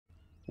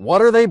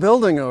What are they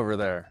building over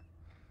there?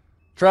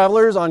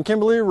 Travelers on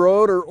Kimberly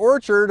Road or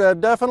Orchard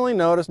have definitely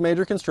noticed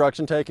major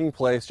construction taking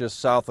place just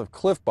south of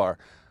Clif Bar.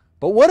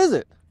 But what is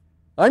it?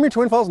 I'm your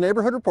Twin Falls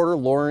neighborhood reporter,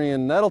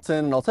 Lorian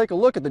Nettleton, and I'll take a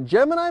look at the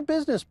Gemini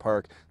Business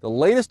Park, the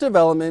latest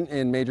development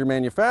in major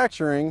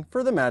manufacturing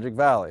for the Magic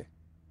Valley.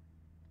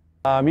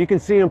 You can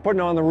see them putting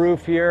on the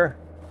roof here.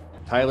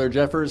 Tyler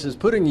Jeffers has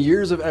put in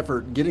years of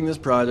effort getting this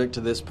project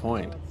to this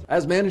point.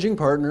 As managing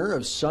partner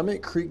of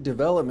Summit Creek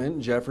Development,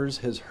 Jeffers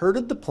has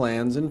herded the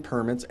plans and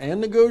permits and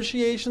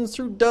negotiations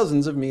through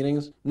dozens of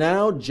meetings.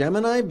 Now,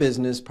 Gemini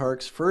Business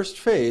Park's first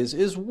phase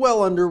is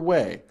well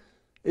underway.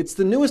 It's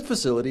the newest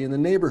facility in the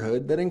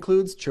neighborhood that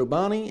includes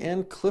Chobani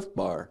and Clif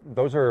Bar.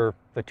 Those are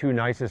the two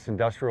nicest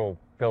industrial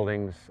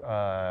buildings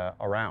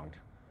around.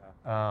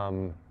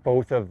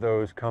 Both of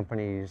those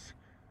companies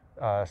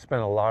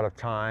spent a lot of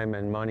time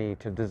and money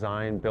to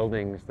design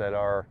buildings that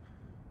are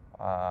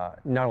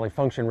not only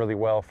function really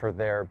well for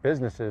their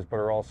businesses, but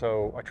are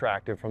also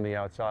attractive from the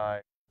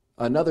outside.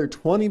 Another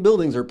 20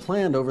 buildings are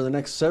planned over the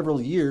next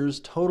several years,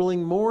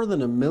 totaling more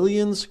than 1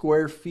 million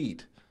square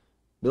feet.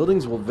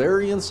 Buildings will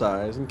vary in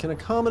size and can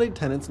accommodate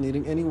tenants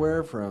needing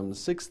anywhere from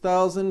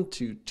 6,000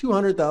 to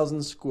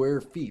 200,000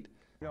 square feet.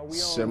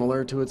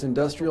 Similar to its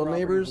industrial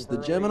neighbors, the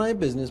Gemini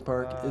Business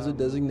Park is a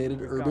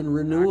designated urban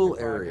renewal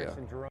area.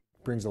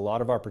 Brings a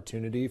lot of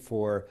opportunity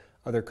for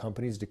other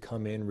companies to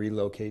come in,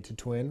 relocate to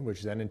Twin,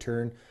 which then in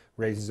turn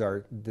raises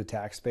the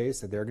tax base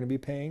that they're going to be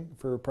paying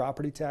for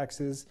property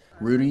taxes.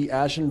 Rudy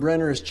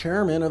Aschenbrenner is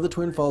chairman of the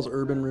Twin Falls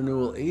Urban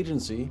Renewal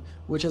Agency,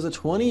 which has a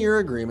 20-year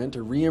agreement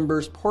to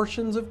reimburse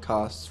portions of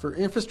costs for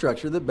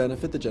infrastructure that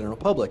benefit the general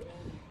public.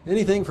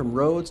 Anything from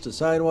roads to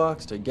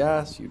sidewalks to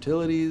gas,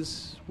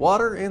 utilities,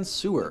 water, and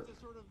sewer.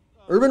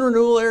 Urban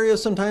renewal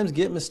areas sometimes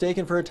get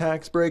mistaken for a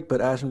tax break, but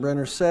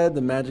Aschenbrenner said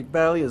the Magic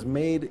Valley has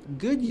made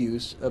good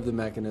use of the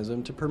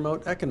mechanism to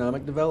promote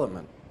economic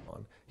development.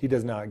 He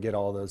does not get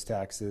all those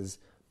taxes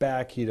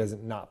back. He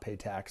doesn't not pay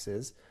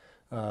taxes.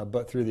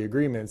 But through the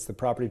agreements, the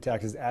property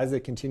taxes, as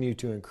they continue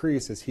to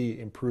increase as he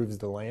improves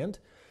the land,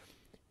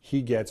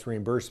 he gets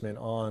reimbursement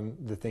on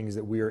the things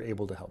that we are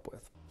able to help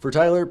with. For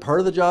Tyler, part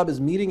of the job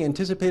is meeting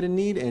anticipated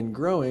need and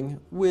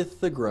growing with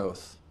the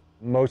growth.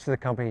 Most of the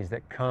companies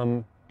that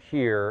come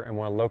here and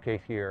want to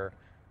locate here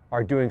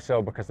are doing so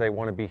because they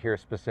want to be here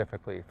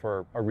specifically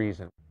for a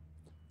reason.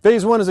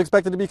 Phase 1 is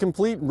expected to be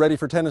complete, ready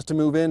for tenants to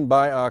move in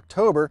by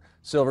October.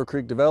 Silver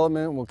Creek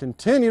Development will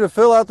continue to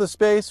fill out the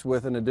space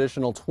with an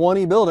additional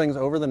 20 buildings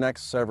over the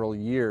next several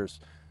years.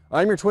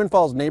 I'm your Twin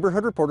Falls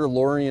neighborhood reporter,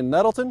 Lorian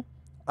Nettleton,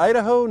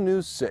 Idaho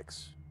News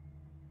 6.